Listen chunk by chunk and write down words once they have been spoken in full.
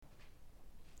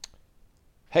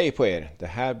Hej på er! Det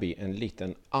här blir en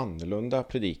liten annorlunda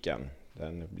predikan.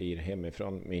 Den blir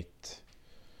hemifrån mitt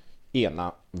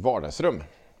ena vardagsrum.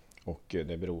 Och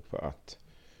det beror på att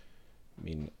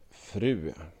min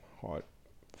fru har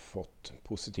fått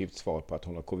positivt svar på att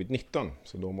hon har covid-19.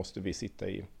 Så då måste vi sitta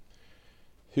i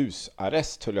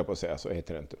husarrest, höll jag på att säga. Så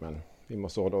heter det inte, men vi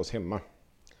måste hålla oss hemma.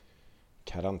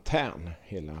 Karantän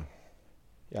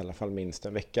i alla fall minst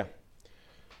en vecka.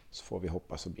 Så får vi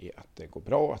hoppas och be att det går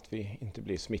bra, att vi inte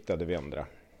blir smittade vid andra.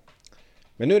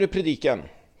 Men nu är det predikan.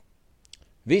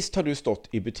 Visst har du stått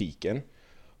i butiken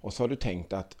och så har du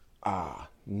tänkt att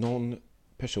någon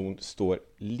person står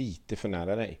lite för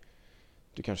nära dig.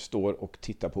 Du kanske står och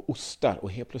tittar på ostar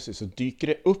och helt plötsligt så dyker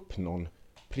det upp någon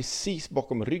precis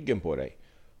bakom ryggen på dig.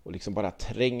 Och liksom bara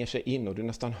tränger sig in och du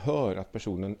nästan hör att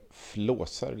personen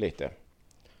flåsar lite.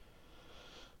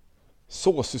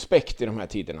 Så suspekt i de här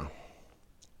tiderna.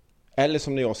 Eller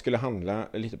som när jag skulle handla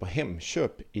lite på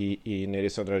Hemköp nere i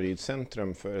Södra Ryds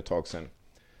centrum för ett tag sedan.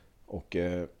 Och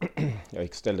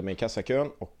jag ställde mig i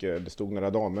kassakön och det stod några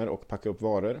damer och packade upp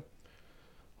varor.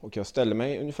 Och jag ställde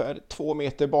mig ungefär 2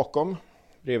 meter bakom,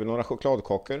 bredvid några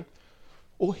chokladkakor.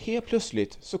 Och helt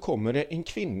plötsligt så kommer det en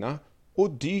kvinna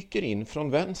och dyker in från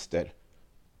vänster.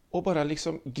 Och bara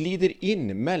liksom glider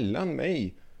in mellan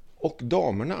mig och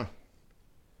damerna.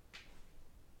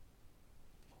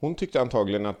 Hon tyckte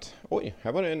antagligen att,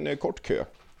 här var det en kort kö.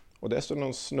 Och där stod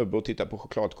någon snubbe och tittade på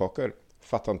chokladkakor.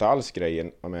 Fattade inte alls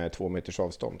grejen med 2 meters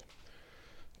avstånd.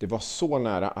 Det var så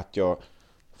nära att jag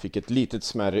fick ett litet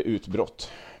smärre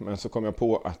utbrott. Men så kom jag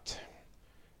på att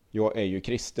jag är ju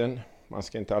kristen. Man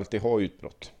ska inte alltid ha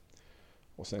utbrott.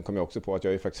 Och sen kom jag också på att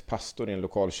jag är faktiskt pastor i en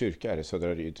lokal kyrka här i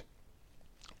Södra Ryd.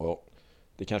 Och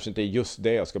det kanske inte är just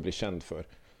det jag ska bli känd för.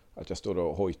 Att jag står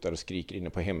och hojtar och skriker inne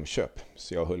på Hemköp.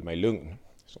 Så jag höll mig lugn.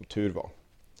 Som tur var.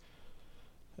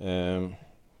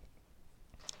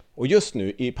 Och just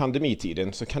nu i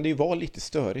pandemitiden så kan det ju vara lite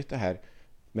störigt det här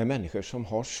med människor som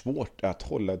har svårt att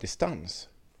hålla distans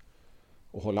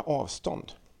och hålla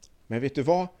avstånd. Men vet du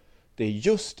vad? Det är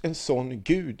just en sån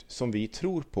Gud som vi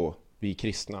tror på, vi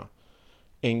kristna.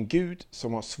 En Gud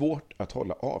som har svårt att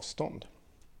hålla avstånd.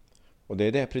 Och det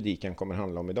är det predikan kommer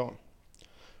handla om idag.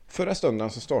 Förra stunden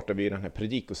så startade vi den här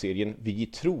predikoserien Vi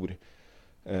tror,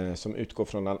 som utgår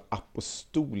från den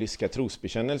apostoliska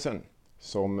trosbekännelsen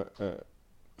som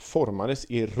formades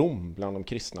i Rom bland de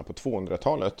kristna på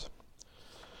 200-talet.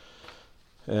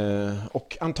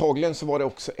 Och antagligen så var det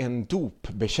också en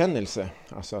dopbekännelse.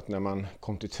 Alltså att när man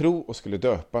kom till tro och skulle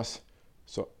döpas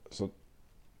så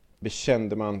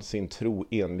bekände man sin tro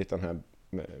enligt den här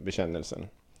bekännelsen.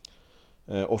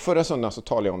 Och förra söndagen så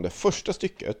talade jag om det första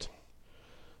stycket.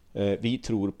 Vi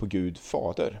tror på Gud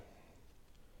Fader.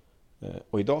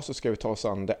 Och idag så ska vi ta oss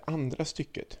an det andra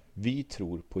stycket. Vi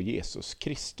tror på Jesus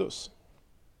Kristus.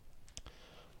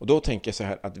 Och då tänker jag så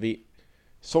här att vi,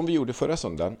 som vi gjorde förra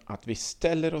söndagen, att vi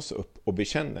ställer oss upp och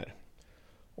bekänner.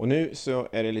 Och nu så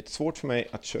är det lite svårt för mig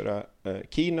att köra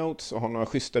keynotes och ha några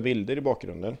schyssta bilder i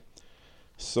bakgrunden.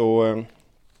 Så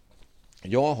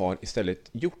jag har istället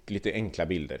gjort lite enkla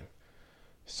bilder.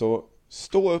 Så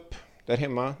stå upp där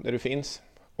hemma där du finns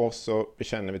och så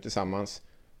bekänner vi tillsammans.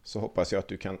 Så hoppas jag att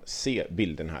du kan se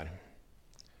bilden här.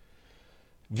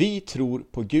 Vi tror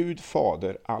på Gud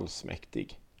Fader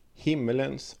allsmäktig,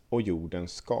 himmelens och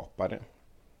jordens skapare.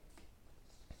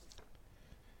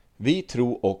 Vi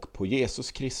tror och på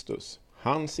Jesus Kristus,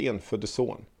 hans enfödde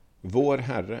son, vår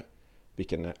Herre,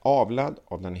 vilken är avlad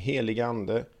av den heliga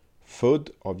ande, född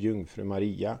av jungfru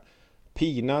Maria,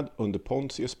 pinad under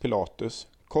Pontius Pilatus,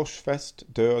 korsfäst,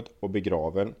 död och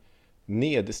begraven,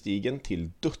 nederstigen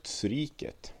till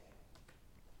dödsriket.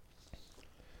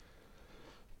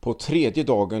 På 3:e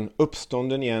dagen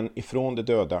uppstånden igen ifrån de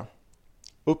döda,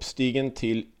 uppstigen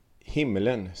till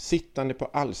himmelen, sittande på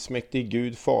allsmäktig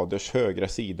Gud Faders högra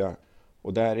sida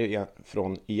och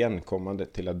därifrån igenkommande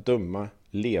till att döma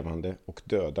levande och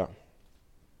döda.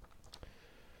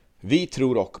 Vi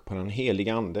tror också på den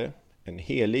heliga ande, en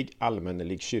helig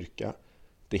allmännelig kyrka,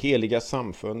 det heliga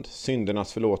samfund,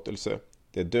 syndernas förlåtelse,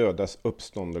 det dödas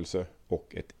uppståndelse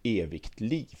och ett evigt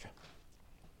liv.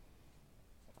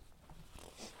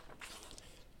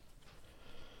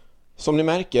 Som ni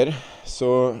märker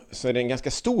så är det en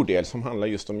ganska stor del som handlar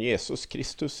just om Jesus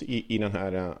Kristus i den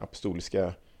här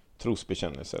apostoliska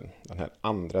trosbekännelsen, den här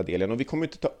andra delen. Och vi kommer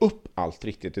inte ta upp allt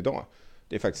riktigt idag.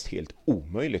 Det är faktiskt helt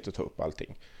omöjligt att ta upp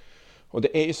allting. Och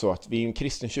det är ju så att vi är en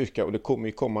kristen kyrka och det kommer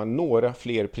ju komma några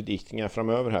fler predikningar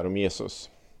framöver här om Jesus.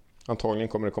 Antagligen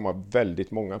kommer det komma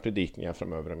väldigt många predikningar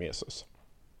framöver om Jesus.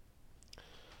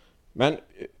 Men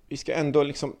vi ska ändå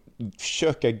liksom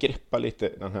försöka greppa lite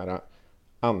den här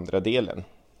andra delen.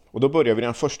 Och då börjar vi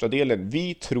den första delen.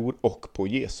 Vi tror och på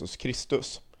Jesus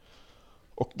Kristus.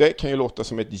 Och det kan ju låta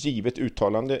som ett givet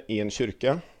uttalande i en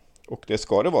kyrka. Och det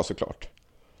ska det vara såklart.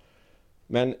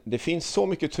 Men det finns så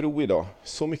mycket tro idag.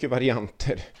 Så mycket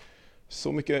varianter.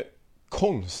 Så mycket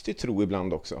konstig tro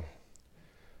ibland också.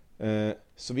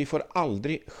 Så vi får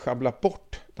aldrig schabbla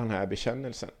bort den här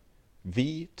bekännelsen.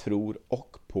 Vi tror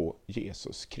och på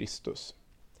Jesus Kristus.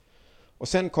 Och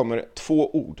sen kommer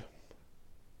 2 ord.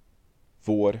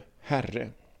 Vår Herre.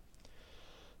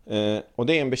 Och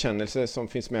det är en bekännelse som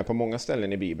finns med på många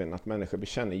ställen i Bibeln. Att människor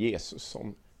bekänner Jesus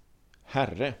som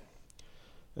Herre.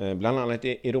 Bland annat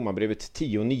i Romarbrevet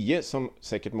 10:9 som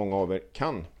säkert många av er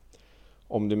kan.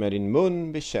 Om du med din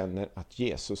mun bekänner att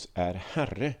Jesus är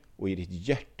Herre och i ditt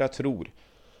hjärta tror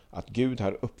att Gud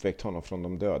har uppväckt honom från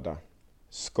de döda,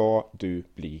 ska du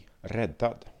bli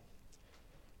räddad.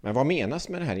 Men vad menas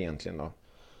med det här egentligen då?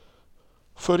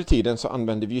 Förr i tiden så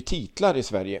använde vi ju titlar i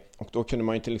Sverige och då kunde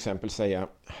man ju till exempel säga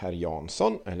herr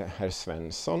Jansson eller herr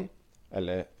Svensson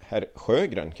eller herr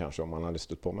Sjögren kanske om man hade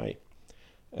stött på mig.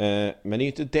 Men det är ju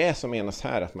inte det som menas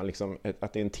här att,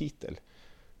 att det är en titel.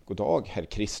 God dag herr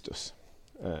Kristus.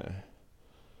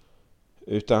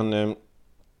 Utan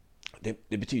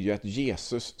det betyder ju att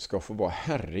Jesus ska få vara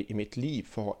herre i mitt liv,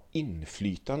 få ha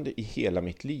inflytande i hela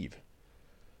mitt liv.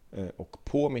 Och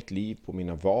på mitt liv, på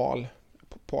mina val,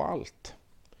 på allt.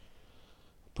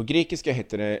 På grekiska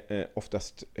heter det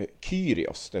oftast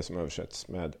kyrios, det som översätts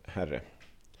med herre.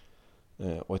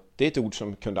 Och det är ett ord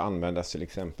som kunde användas till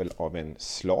exempel av en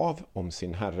slav om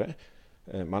sin herre.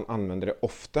 Man använder det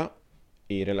ofta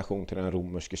i relation till den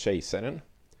romerske kejsaren.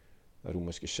 Den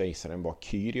romerske kejsaren var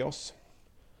kyrios.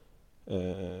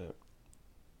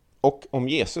 Och om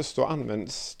Jesus då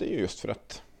används det just för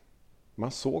att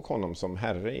man såg honom som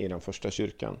herre i den första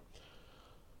kyrkan.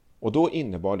 Och då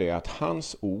innebar det att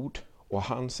hans ord och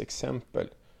hans exempel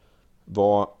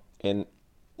var en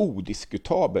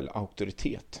odiskutabel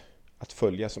auktoritet att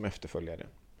följa som efterföljare.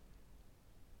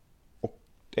 Och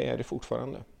det är det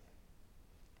fortfarande.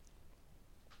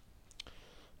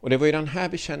 Och det var ju den här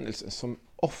bekännelsen som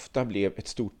ofta blev ett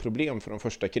stort problem för de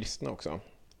första kristna också.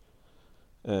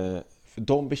 För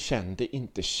de bekände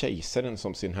inte kejsaren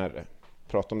som sin herre. Jag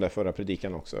pratade om det förra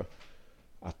predikan också.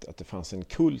 Att det fanns en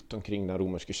kult omkring den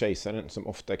romerske kejsaren som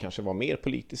ofta kanske var mer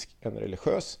politisk än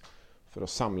religiös för att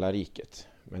samla riket.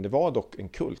 Men det var dock en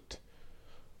kult.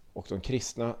 Och de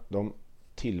kristna, de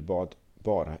tillbad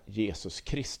bara Jesus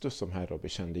Kristus som herre och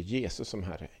bekände Jesus som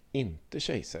herre, inte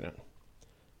kejsaren.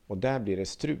 Och där blir det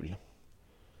strul.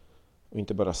 Och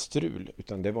inte bara strul,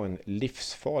 utan det var en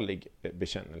livsfarlig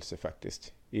bekännelse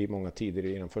faktiskt i många tider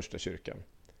i den första kyrkan.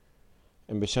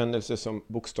 En bekännelse som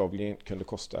bokstavligen kunde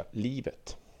kosta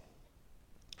livet.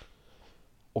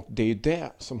 Och det är ju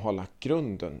det som har lagt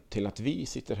grunden till att vi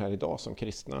sitter här idag som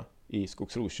kristna i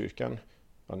Skogsrokyrkan.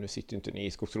 Ja, nu sitter inte ni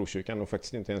i Skogsrokyrkan och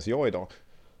faktiskt inte ens jag idag.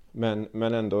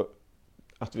 Men ändå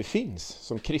att vi finns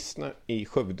som kristna i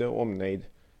Skövde och omnejd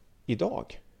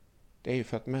idag. Det är ju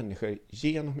för att människor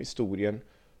genom historien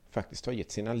faktiskt har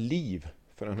gett sina liv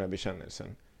för den här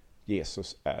bekännelsen.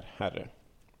 Jesus är Herre.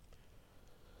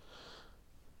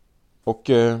 Och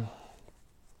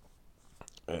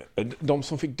de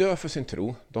som fick dö för sin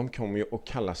tro, de kom ju att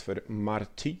kallas för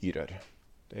martyrer.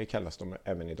 Det kallas de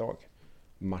även idag.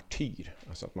 Martyr,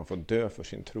 alltså att man får dö för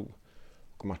sin tro.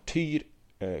 Och martyr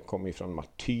kommer ju från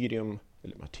martyrium,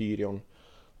 eller martyrion,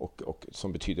 och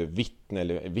som betyder vittne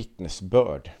eller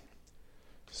vittnesbörd.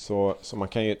 Så man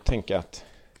kan ju tänka att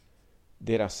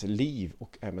deras liv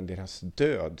och även deras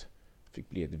död fick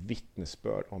bli ett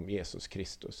vittnesbörd om Jesus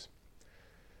Kristus.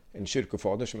 En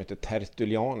kyrkofader som heter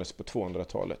Tertullianus på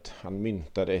 200-talet, han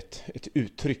myntade ett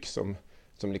uttryck som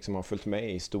liksom har följt med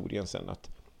i historien sen, att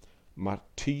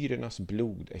martyrernas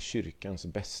blod är kyrkans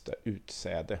bästa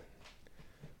utsäde.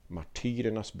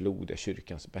 Martyrernas blod är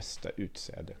kyrkans bästa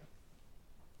utsäde.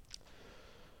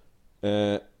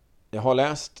 Jag har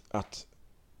läst att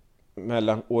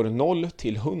mellan år 0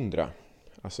 till 100,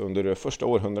 alltså under det första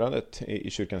århundradet i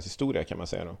kyrkans historia kan man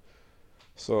säga då,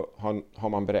 så har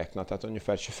man beräknat att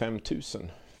ungefär 25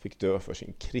 000 fick dö för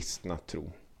sin kristna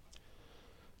tro.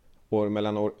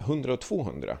 Mellan år 100 och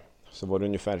 200 så var det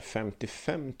ungefär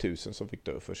 55 000 som fick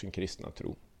dö för sin kristna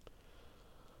tro.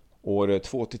 År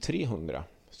 2 till 300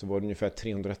 så var det ungefär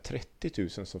 330 000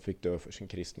 som fick dö för sin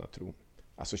kristna tro.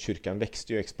 Alltså kyrkan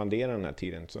växte och expanderade den här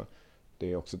tiden, så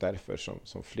det är också därför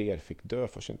som fler fick dö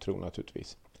för sin tro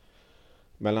naturligtvis.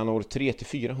 Mellan år 3 till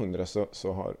 400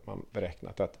 så har man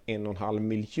beräknat att 1,5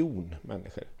 miljon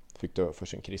människor fick dö för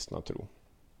sin kristna tro.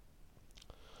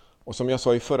 Och som jag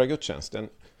sa i förra gudstjänsten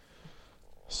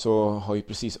så har ju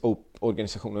precis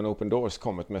organisationen Open Doors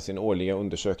kommit med sin årliga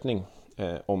undersökning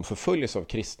om förföljelse av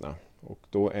kristna. Och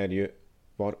då är det ju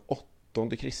var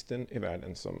 8:e kristen i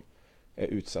världen som är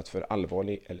utsatt för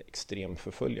allvarlig eller extrem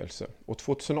förföljelse. Och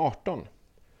 2018,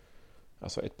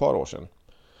 alltså ett par år sedan,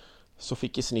 så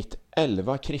fick i snitt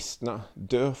 11 kristna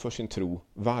dö för sin tro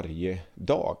varje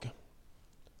dag.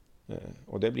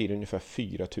 Och det blir ungefär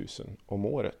 4 000 om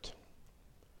året.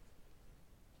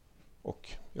 Och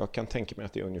jag kan tänka mig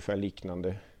att det är ungefär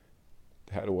liknande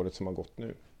det här året som har gått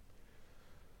nu.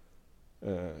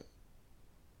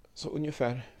 Så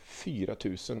ungefär 4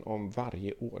 000 om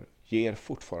varje år ger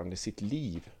fortfarande sitt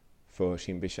liv för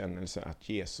sin bekännelse att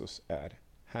Jesus är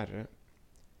Herre.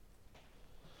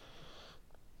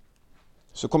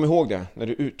 Så kom ihåg det när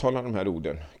du uttalar de här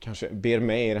orden. Kanske ber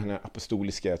med i den här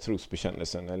apostoliska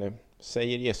trosbekännelsen eller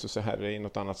säger Jesus är Herre i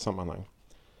något annat sammanhang.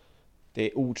 Det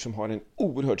är ord som har en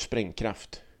oerhörd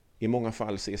sprängkraft. I många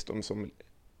fall ses de som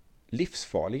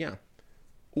livsfarliga,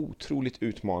 otroligt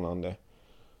utmanande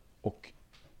och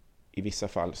i vissa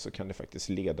fall så kan det faktiskt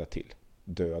leda till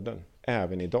döden,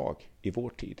 även idag, i vår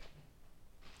tid.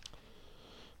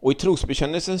 Och i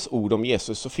trosbekännelsens ord om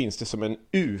Jesus så finns det som en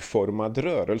U-formad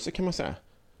rörelse kan man säga.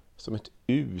 Som ett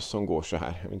U som går så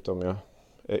här. Jag vet inte om jag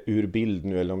är ur bild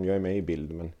nu eller om jag är med i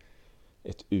bild, men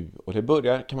ett U. Och det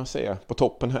börjar kan man säga på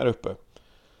toppen här uppe.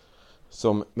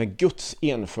 Som med Guds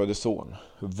enfödde son,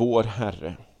 vår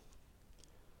Herre.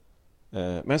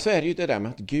 Men så är det ju det där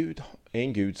med att Gud är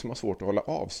en Gud som har svårt att hålla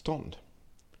avstånd.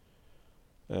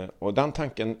 Och den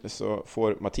tanken så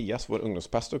får Mattias, vår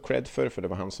ungdomspastor, cred för det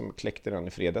var han som kläckte den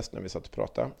i fredags när vi satt och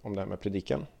pratade om det här med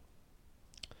predikan.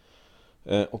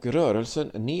 Och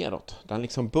rörelsen neråt, den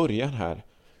liksom börjar här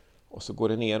och så går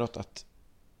det neråt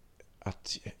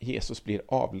att Jesus blir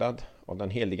avlad av den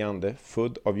heliga ande,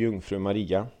 född av jungfru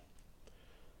Maria,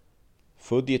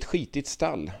 född i ett skitigt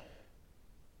stall,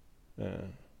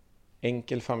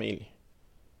 enkel familj.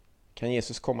 Kan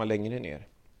Jesus komma längre ner?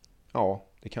 Ja,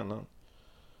 det kan han.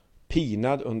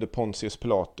 Pinad under Pontius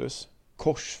Pilatus,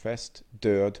 korsfäst,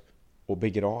 död och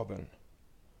begraven.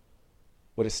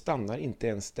 Och det stannar inte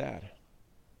ens där.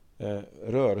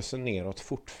 Rörelsen neråt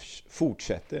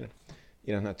fortsätter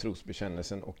i den här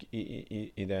trosbekännelsen och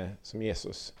i det som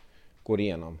Jesus går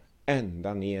igenom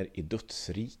ända ner i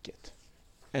dödsriket.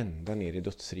 Ända ner i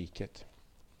dödsriket.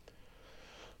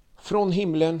 Från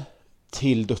himlen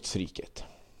till dödsriket.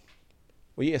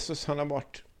 Och Jesus han har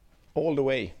varit all the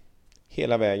way,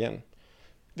 hela vägen.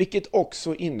 Vilket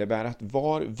också innebär att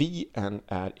var vi än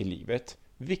är i livet,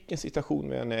 vilken situation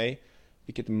vi än är i,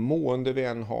 vilket mående vi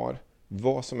än har,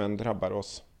 vad som än drabbar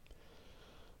oss,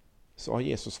 så har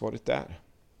Jesus varit där.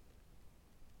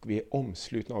 Vi är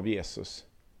omslutna av Jesus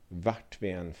vart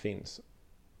vi än finns.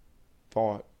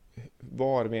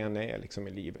 Var vi än är liksom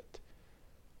i livet,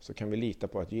 så kan vi lita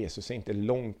på att Jesus är inte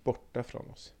långt borta från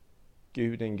oss.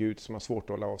 Gud är en Gud som har svårt att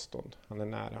hålla avstånd. Han är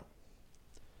nära.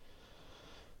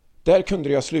 Där kunde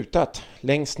jag ha slutat,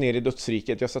 längst ner i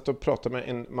dödsriket. Jag satt och pratade med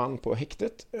en man på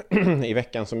häktet i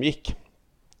veckan som gick.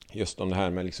 Just om det här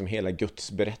med liksom hela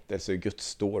Guds berättelse, Guds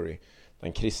story.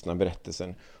 Den kristna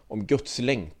berättelsen om Guds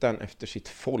längtan efter sitt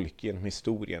folk genom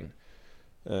historien.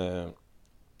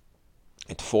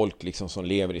 Ett folk liksom som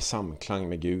lever i samklang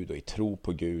med Gud och i tro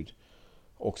på Gud.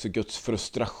 Också Guds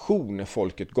frustration när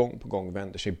folket gång på gång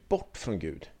vänder sig bort från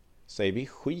Gud. Säger vi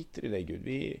skiter i dig Gud,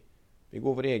 vi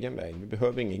går vår egen väg, vi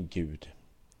behöver ingen Gud.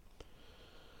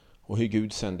 Och hur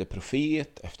Gud sänder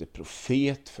profet efter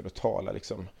profet för att tala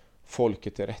liksom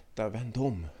folket är rätta, vänd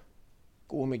om,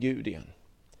 gå med Gud igen.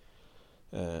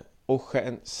 Och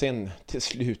sen till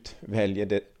slut väljer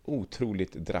det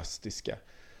otroligt drastiska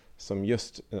som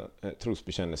just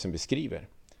trosbekännelsen beskriver.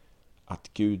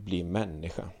 Att Gud blir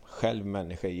människa, själv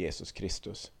människa i Jesus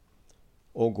Kristus.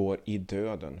 Och går i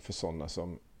döden för sådana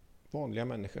som vanliga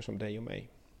människor som dig och mig.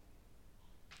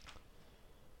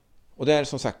 Och där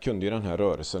som sagt kunde ju den här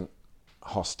rörelsen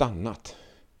ha stannat.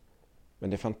 Men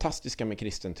det fantastiska med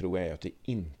kristen tro är att det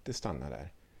inte stannar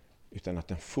där. Utan att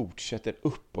den fortsätter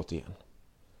uppåt igen.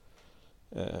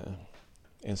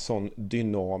 En sån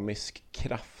dynamisk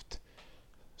kraft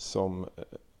som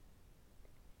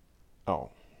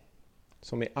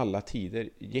som i alla tider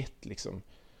gett liksom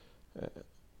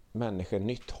människor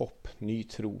nytt hopp, ny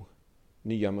tro,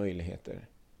 nya möjligheter.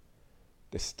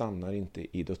 Det stannar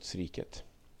inte i dödsriket.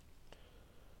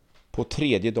 På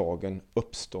tredje dagen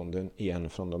uppstånden igen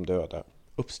från de döda,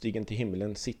 uppstigen till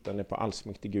himlen, sittande på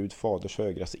allsmäktig Gud faders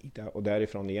högra sida och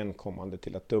därifrån igen kommande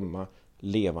till att döma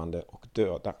levande och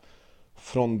döda.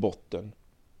 Från botten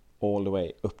all the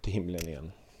way upp till himlen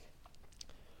igen.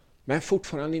 Men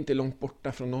fortfarande inte långt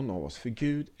borta från någon av oss. För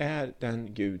Gud är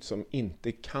den Gud som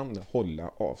inte kan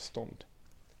hålla avstånd.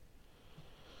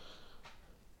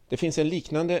 Det finns en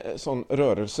liknande sån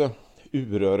rörelse,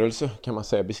 urrörelse kan man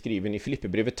säga, beskriven i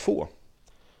Filipperbrevet 2.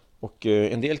 Och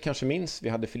en del kanske minns, vi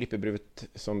hade Filipperbrevet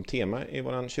som tema i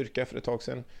vår kyrka för ett tag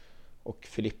sedan. Och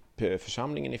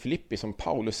församlingen i Filippi som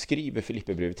Paulus skriver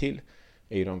Filipperbrevet till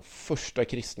är ju de första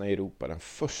kristna i Europa, den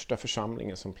första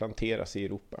församlingen som planteras i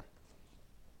Europa.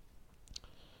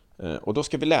 Och då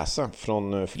ska vi läsa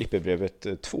från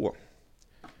Filipperbrevet 2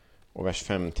 och vers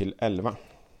 5-11.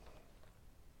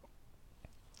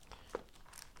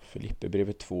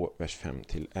 Filipperbrevet 2, vers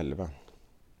 5-11.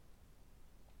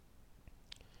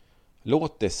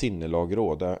 Låt det sinnelag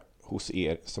råda hos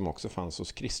er som också fanns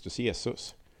hos Kristus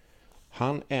Jesus.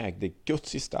 Han ägde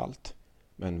Guds gestalt,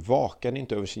 men vakade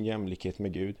inte över sin jämlikhet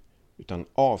med Gud, utan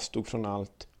avstod från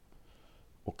allt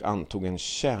och antog en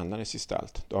tjänares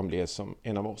gestalt då han blev som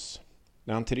en av oss.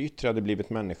 När han till yttre hade blivit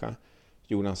människa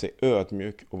gjorde han sig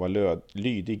ödmjuk och var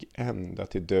lydig ända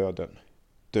till döden.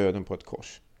 Döden på ett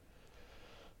kors.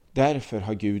 Därför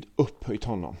har Gud upphöjt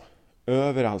honom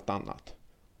över allt annat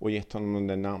och gett honom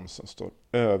det namn som står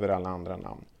över alla andra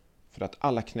namn. För att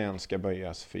alla knän ska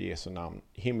böjas för Jesu namn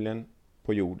i himlen,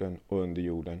 på jorden och under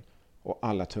jorden. Och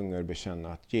alla tungor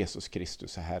bekänna att Jesus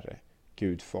Kristus är Herre,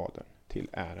 Gud Fadern till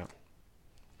ära.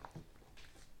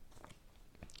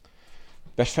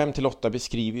 Vers 5-8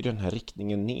 beskriver den här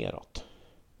riktningen neråt.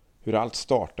 Hur allt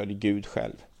startade i Gud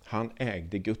själv. Han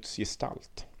ägde Guds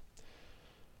gestalt.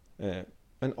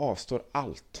 Men avstår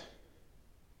allt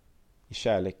i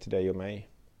kärlek till dig och mig,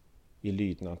 i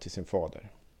lydnad till sin fader.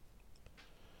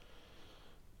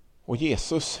 Och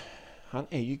Jesus, han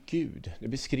är ju Gud. Det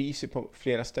beskrivs ju på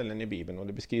flera ställen i Bibeln och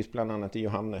det beskrivs bland annat i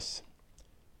Johannes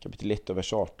kapitel 1 och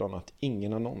vers 18 att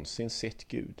ingen har någonsin sett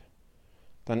Gud.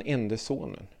 Den enda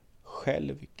sonen,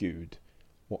 själv Gud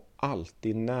och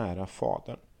alltid nära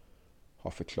fadern,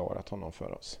 har förklarat honom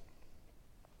för oss.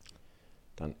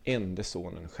 Den enda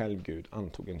sonen, själv Gud,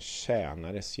 antog en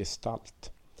tjänares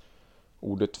gestalt.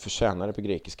 Ordet för tjänare på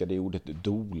grekiska, det är ordet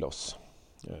doulos,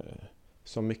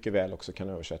 som mycket väl också kan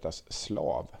översättas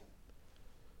slav.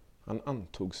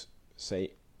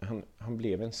 Han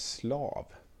blev en slav.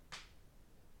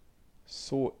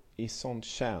 Så i sånt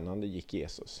tjänande gick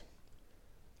Jesus.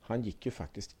 Han gick ju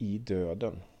faktiskt i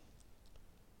döden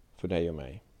för dig och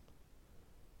mig.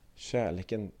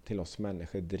 Kärleken till oss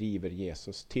människor driver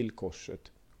Jesus till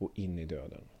korset och in i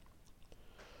döden.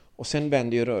 Och sen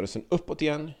vänder ju rörelsen uppåt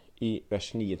igen i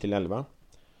vers 9-11.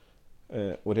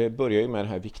 Och det börjar ju med det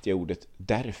här viktiga ordet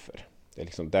därför. Det är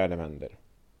liksom där det vänder.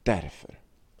 Därför.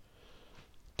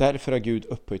 Därför har Gud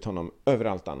upphöjt honom över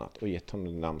allt annat och gett honom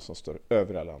ett namn som står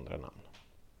över alla andra namn.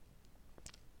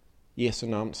 Jesu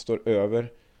namn står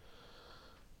över.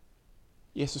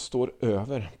 Jesus står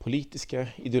över politiska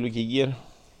ideologier.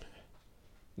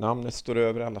 Namnet står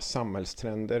över alla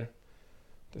samhällstrender.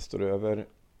 Det står över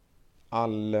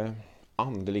all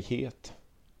andlighet,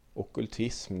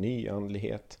 ockultism,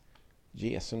 nyandlighet.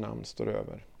 Jesu namn står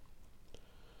över.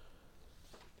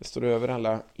 Det står över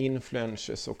alla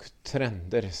influencers och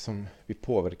trender som vi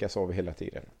påverkas av hela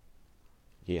tiden.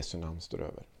 Jesu namn står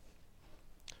över.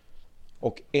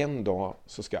 Och en dag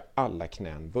så ska alla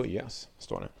knän böjas,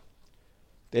 står det.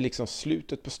 Det är liksom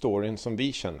slutet på storyn som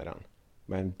vi känner den.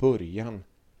 Men en början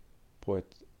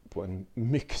på en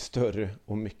mycket större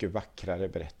och mycket vackrare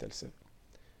berättelse.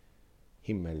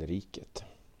 Himmelriket.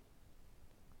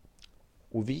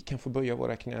 Och vi kan få böja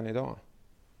våra knän idag.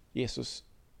 Jesus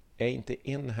är inte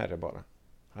en herre bara.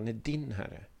 Han är din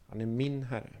herre. Han är min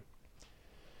herre.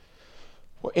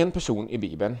 Och en person i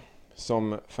Bibeln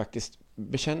som faktiskt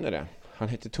bekänner det. Han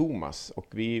heter Thomas och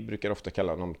vi brukar ofta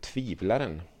kalla honom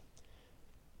tvivlaren.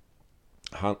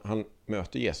 Han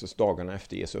möter Jesus dagarna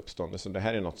efter Jesu uppståndelse. Det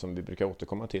här är något som vi brukar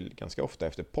återkomma till ganska ofta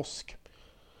efter påsk.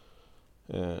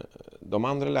 De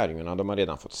andra lärjungarna, de har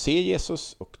redan fått se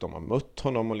Jesus och de har mött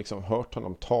honom och liksom hört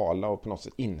honom tala och på något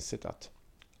sätt insett att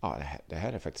det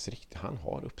här är faktiskt riktigt, han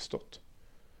har uppstått.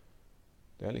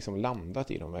 Det har liksom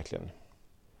landat i dem verkligen.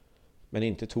 Men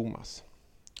inte Thomas.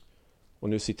 Och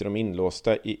nu sitter de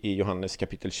inlåsta i Johannes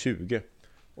kapitel 20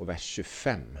 och vers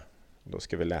 25. Då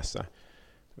ska vi läsa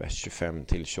vers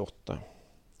 25-28.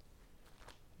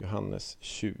 Johannes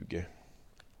 20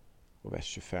 och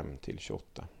vers 25-28.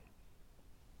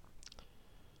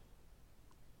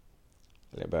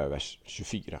 Eller jag börjar vers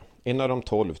 24. En av de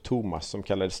 12, Thomas, som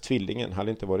kallades tvillingen,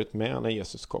 hade inte varit med när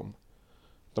Jesus kom.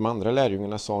 De andra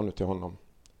lärjungarna sa nu till honom: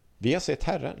 vi har sett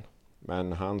Herren.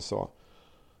 Men han sa: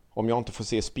 om jag inte får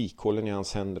se spikhålen i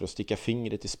hans händer och sticka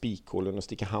fingret i spikhålen och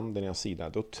sticka handen i hans sida,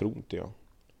 då tror inte jag.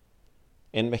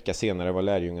 En vecka senare var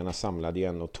lärjungarna samlade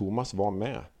igen och Thomas var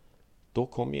med. Då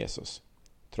kom Jesus,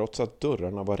 trots att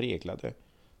dörrarna var reglade,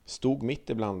 stod mitt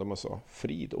ibland dem och sa: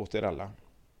 frid åt er alla.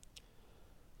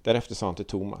 Därefter sa han till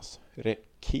Thomas: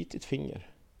 räck hit ditt finger.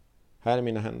 Här är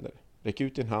mina händer. Räck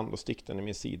ut din hand och stick den i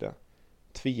min sida.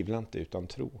 Tvivla inte utan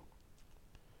tro.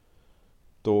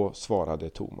 Då svarade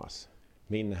Thomas: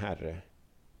 min Herre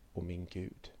och min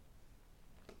Gud.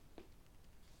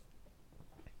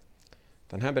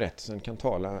 Den här berättelsen kan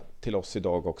tala till oss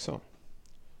idag också.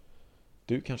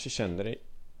 Du kanske känner dig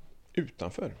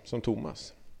utanför som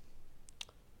Thomas.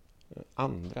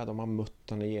 Andra, de har mött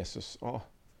den Jesus. Ja,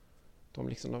 de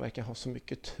verkar ha så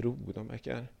mycket tro. De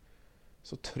verkar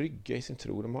så trygga i sin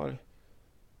tro. De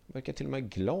verkar till och med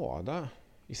glada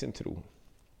i sin tro.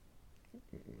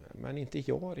 Men inte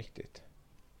jag riktigt.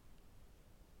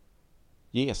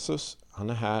 Jesus, han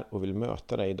är här och vill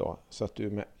möta dig idag så att du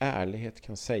med ärlighet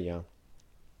kan säga: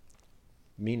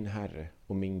 min Herre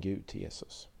och min Gud till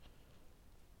Jesus.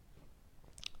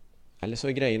 Eller så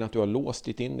är grejen att du har låst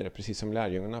ditt inre, precis som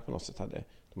lärjungarna på något sätt hade.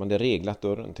 De hade reglat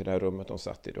dörren till det här rummet de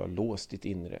satt i. Du har låst ditt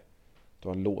inre. Du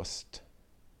har låst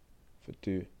för att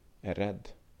du är rädd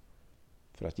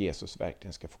för att Jesus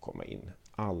verkligen ska få komma in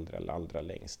allra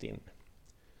längst in.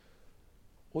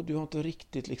 Och du har inte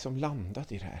riktigt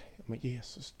landat i det här. Men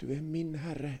Jesus, du är min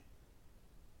Herre.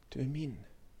 Du är min.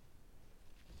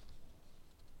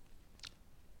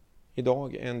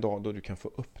 Idag är en dag då du kan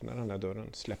få öppna den här dörren,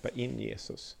 släppa in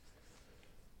Jesus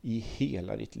i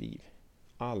hela ditt liv,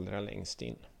 allra längst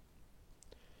in.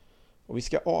 Och vi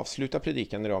ska avsluta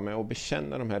predikan idag med att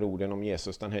bekänna de här orden om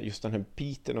Jesus, just den här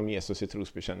biten om Jesus i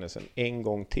trosbekännelsen en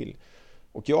gång till.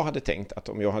 Och jag hade tänkt att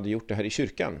om jag hade gjort det här i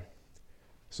kyrkan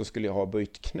så skulle jag ha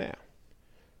böjt knä.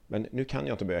 Men nu kan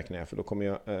jag inte böja knä, för då kommer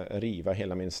jag riva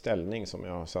hela min ställning som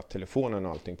jag har satt telefonen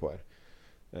och allting på här.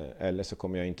 Eller så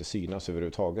kommer jag inte synas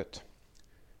överhuvudtaget.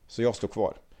 Så jag står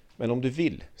kvar. Men om du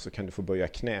vill så kan du få böja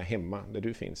knä hemma där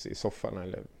du finns, i soffan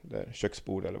eller där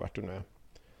köksbord eller vart du nu är.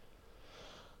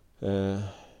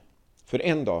 För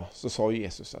en dag så sa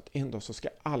Jesus att en dag så ska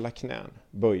alla knän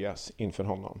böjas inför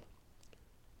honom.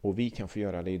 Och vi kan få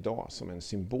göra det idag som en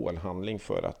symbolhandling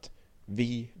för att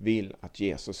vi vill att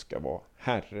Jesus ska vara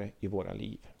Herre i våra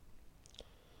liv.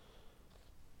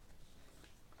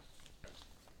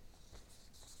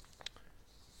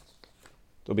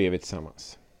 Då ber vi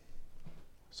tillsammans.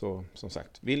 Så som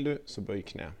sagt, vill du så böj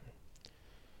knä.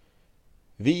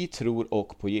 Vi tror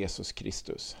och på Jesus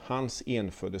Kristus, hans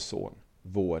enfödde son,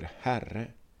 vår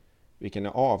Herre, vilken är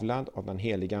avlad av den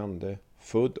heliga ande,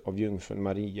 född av jungfrun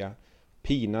Maria,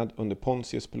 pinad under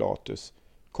Pontius Pilatus,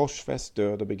 korsfäst,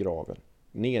 död och begraven,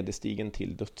 nederstigen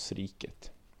till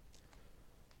dödsriket.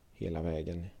 Hela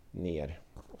vägen ner.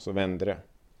 Och så vänder det.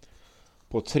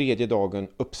 På tredje dagen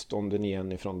uppstånden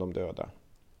igen ifrån de döda.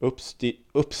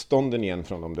 Uppstånden igen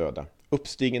från de döda.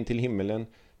 Uppstigen till himmelen,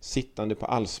 sittande på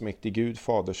allsmäktig Gud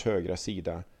faders högra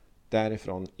sida,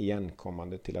 därifrån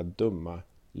igenkommande till att döma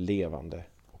levande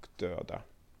och döda.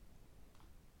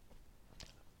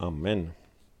 Amen.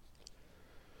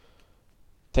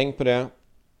 Tänk på det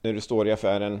när du står i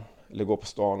affären eller går på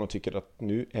stan och tycker att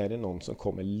nu är det någon som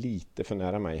kommer lite för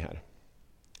nära mig här.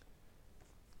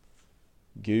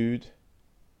 Gud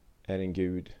är en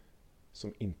Gud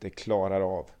som inte klarar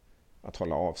av att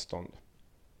hålla avstånd.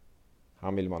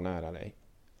 Han vill vara nära dig.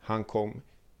 Han kom,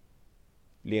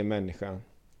 blev människa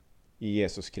i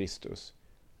Jesus Kristus.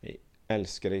 Jag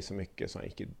älskar dig så mycket så han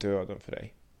gick i döden för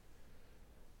dig.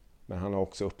 Men han har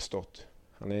också uppstått.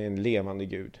 Han är en levande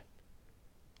Gud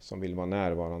som vill vara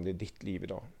närvarande i ditt liv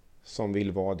idag. Som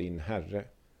vill vara din Herre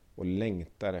och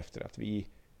längtar efter att vi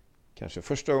kanske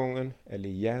första gången eller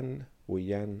igen och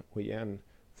igen och igen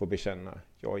får bekänna: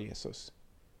 ja Jesus,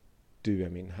 du är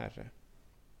min Herre.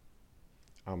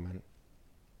 Amen.